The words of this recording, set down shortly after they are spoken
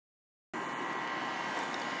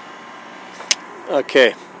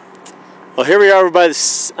Okay, well here we are on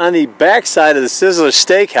the back side of the Sizzler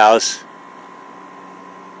Steakhouse,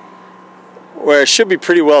 where it should be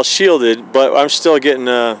pretty well shielded, but I'm still getting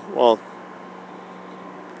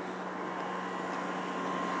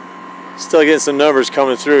still getting some numbers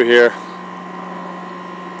coming through here.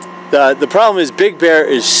 The problem is Big Bear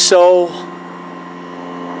is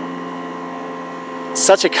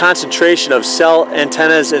such a concentration of cell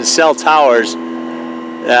antennas and cell towers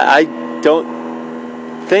that I don't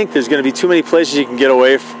think there's going to be too many places you can get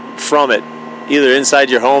away from it, either inside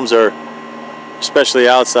your homes or especially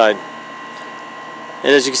outside.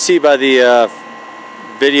 And as you can see by the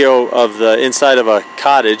video of the inside of a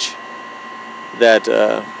cottage, that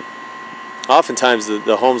oftentimes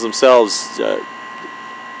the homes themselves,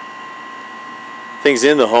 things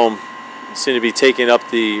in the home seem to be taking up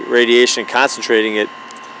the radiation, concentrating it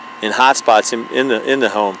in hot spots in the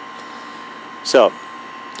home. So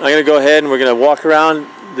I'm going to go ahead and we're going to walk around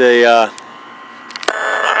the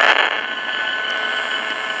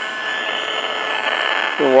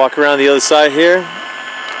other side here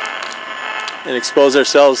and expose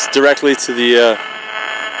ourselves directly to the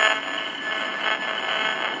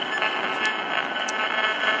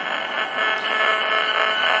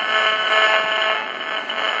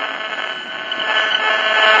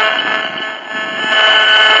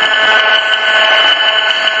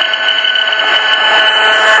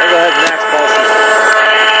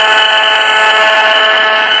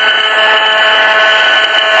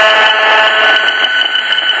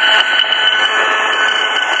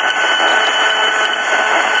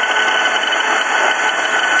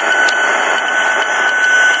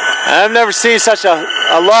I've never seen such a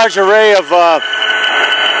large array of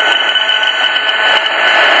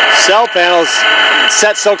cell panels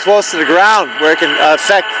set so close to the ground, where it can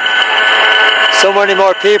affect so many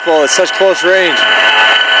more people at such close range.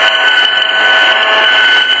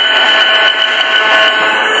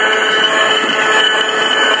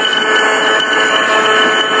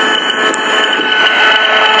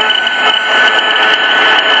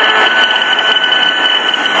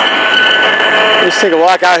 Let's take a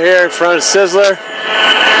walk out here in front of Sizzler.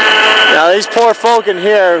 Now these poor folk in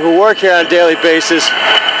here who work here on a daily basis,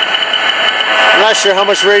 I'm not sure how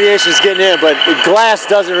much radiation is getting in, but the glass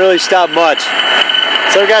doesn't really stop much.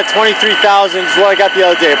 So we got 23,000 is what I got the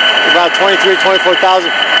other day, about 23,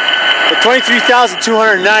 24,000. But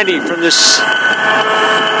 23,290 from this.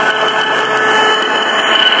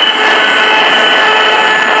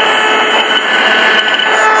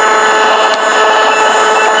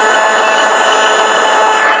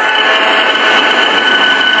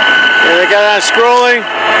 I got it on scrolling.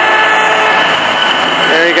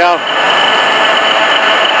 There you go.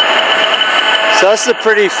 So that's a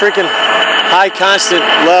pretty freaking high constant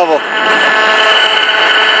level.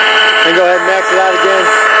 And go ahead and max it out again.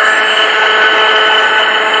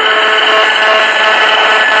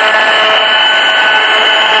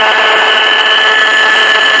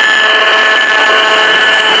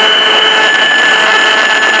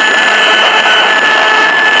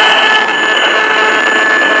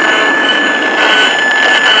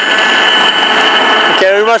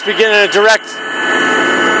 Okay, we must be getting a direct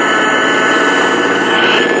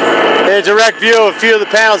view of a few of the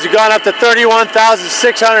panels. We've gone up to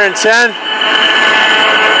 31,610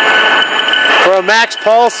 for a max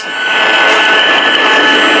pulse.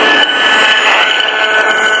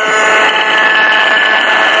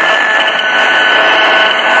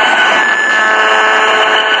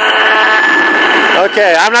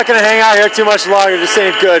 Okay, I'm not going to hang out here too much longer. This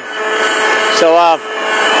ain't good. So,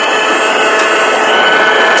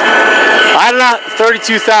 I don't know,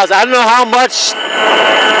 32,000. I don't know how much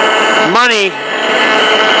money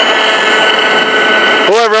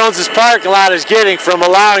whoever owns this parking lot is getting from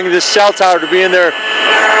allowing this cell tower to be in there,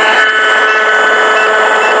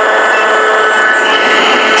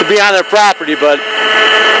 to be on their property, but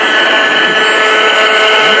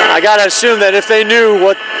I gotta assume that if they knew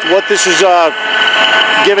what this is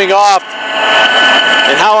giving off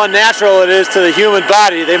and how unnatural it is to the human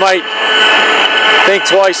body, they might think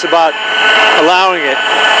twice about allowing it.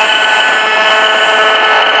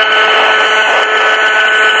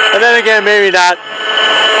 And then again, maybe not.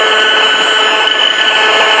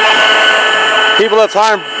 People have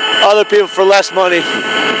harmed other people for less money.